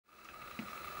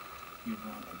You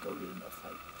wanna go to the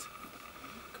fight.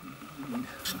 Come on.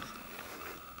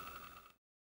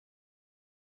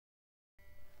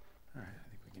 Alright, I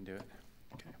think we can do it.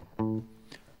 Okay.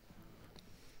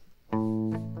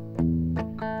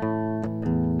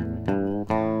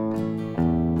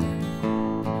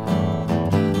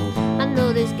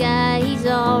 This guy, he's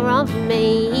all wrong for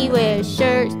me. He wears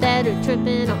shirts that are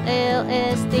tripping on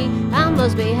LSD. I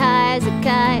must be high as a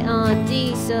kite on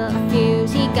diesel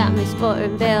fumes. He got me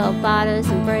sporting bell bottoms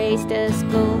and braced to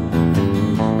school.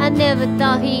 I never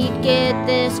thought he'd get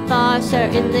this far,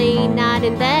 certainly not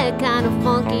in that kind of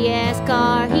funky ass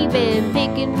car. He been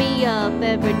picking me up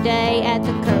every day at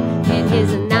the curb in his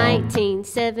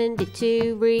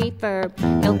 1972 refurb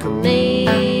El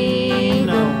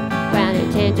Camino. Brown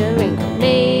and tangerine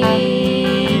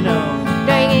Camino,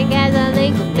 drinking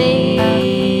gasoline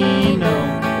Camino,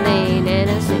 lean in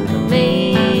a sing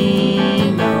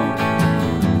Camino.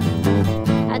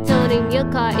 I told him your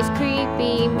car is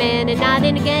creepy, man, and not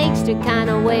in a gangster kind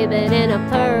of way, but in a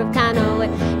perv kind of way.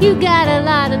 You got a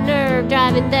lot of nerve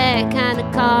driving that kind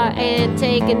of car and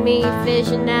taking me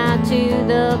fishing out to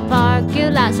the park. You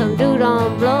like some dude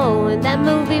on blow in that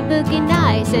movie Boogie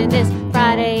Nights, and this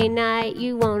Friday night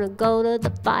you wanna go to the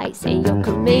fights in your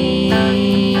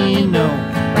Camino,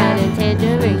 brown and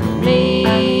tangerine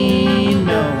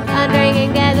Camino. I'm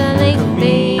drinking gasoline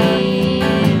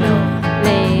Camino,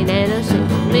 lean and a sing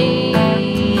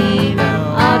Camino.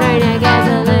 I'll drink that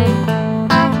gasoline.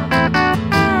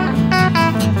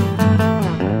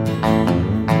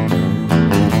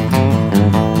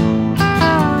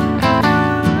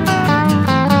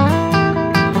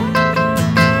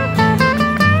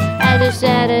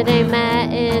 Saturday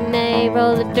matinee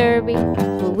roller derby,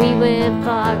 where we went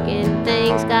parking,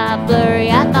 things got blurry.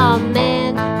 I thought,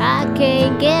 man, I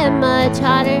can't get much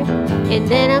hotter. And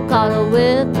then I caught a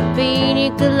whiff of pina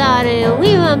colada, and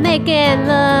we were making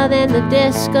love in the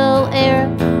disco era.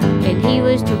 And he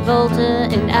was Travolta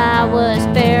and I was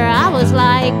Farrah. I was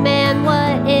like, man,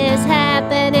 what is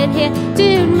happening here?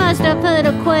 Dude must have put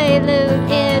a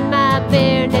Quaalude in my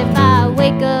beer. And if I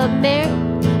wake up married,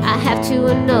 I have to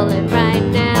annul it right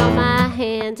now. My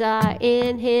hands are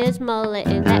in his mullet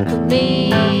and that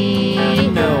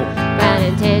Camino, brown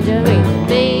and tangerine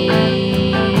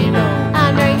Camino.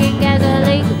 I'm drinking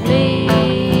gasoline